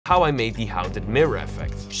how I made the haunted mirror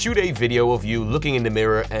effect. Shoot a video of you looking in the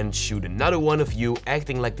mirror and shoot another one of you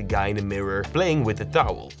acting like the guy in the mirror playing with the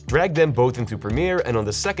towel. Drag them both into Premiere and on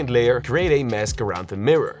the second layer create a mask around the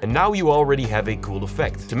mirror. And now you already have a cool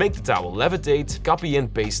effect. To make the towel levitate, copy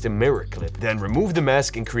and paste the mirror clip. Then remove the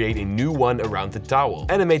mask and create a new one around the towel.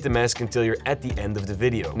 Animate the mask until you're at the end of the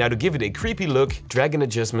video. Now to give it a creepy look, drag an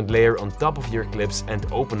adjustment layer on top of your clips and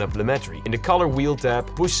open up Lumetri. In the color wheel tab,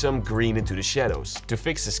 push some green into the shadows. To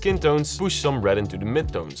fix the skin tones, push some red into the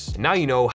midtones. And now you know